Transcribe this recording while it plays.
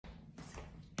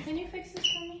Can you fix this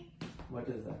for me? What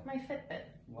is that? My Fitbit.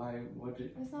 Why? What?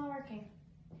 It's not working.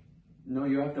 No,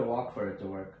 you have to walk for it to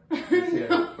work. It's here.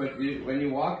 No. But when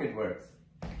you walk, it works.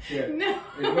 Here. No.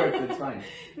 It works. It's fine.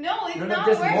 No, it's No, not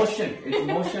just working. motion. It's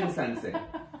motion sensing.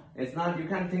 It's not. You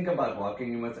can't think about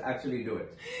walking. You must actually do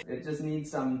it. It just needs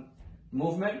some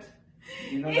movement.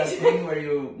 You know that thing where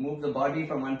you move the body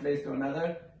from one place to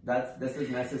another? This is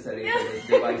necessary for this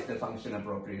device to function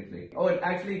appropriately. Oh, it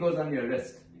actually goes on your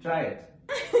wrist. Try it.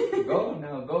 Go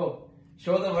now, go.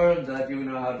 Show the world that you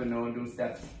know how to do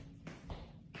steps.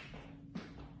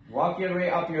 Walk your way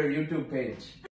up your YouTube page.